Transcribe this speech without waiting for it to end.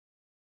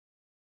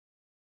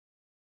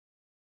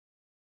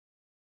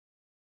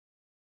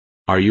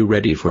Are you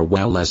ready for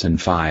lesson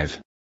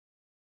 5?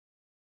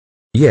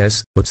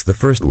 Yes, what's the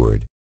first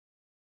word?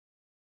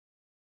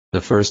 The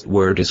first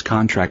word is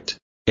contract.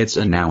 It's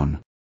a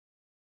noun.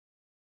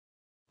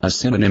 A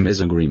synonym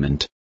is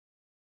agreement.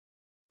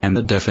 And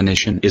the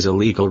definition is a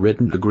legal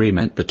written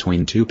agreement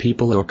between two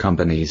people or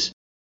companies.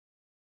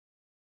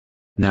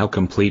 Now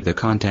complete the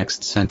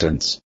context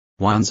sentence.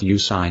 Once you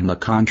sign the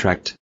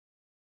contract.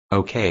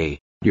 Okay,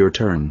 your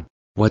turn.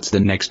 What's the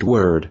next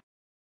word?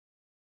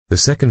 The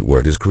second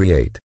word is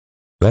create.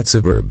 That's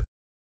a verb.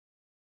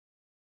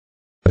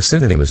 A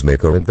synonym is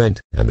make or invent,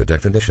 and the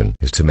definition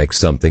is to make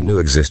something new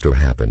exist or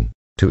happen,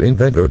 to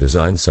invent or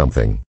design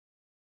something.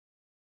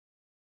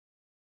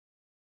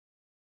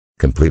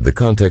 Complete the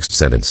context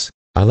sentence.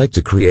 I like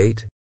to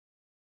create.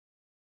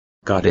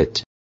 Got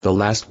it. The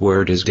last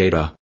word is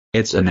data.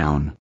 It's a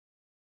noun.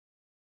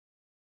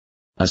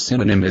 A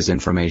synonym is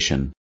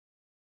information.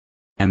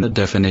 And the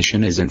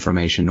definition is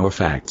information or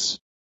facts.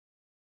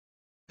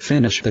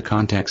 Finish the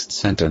context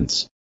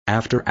sentence.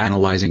 After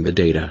analyzing the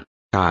data,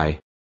 I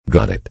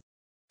got it.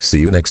 See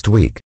you next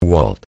week,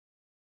 Walt.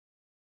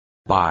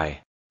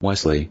 Bye,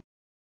 Wesley.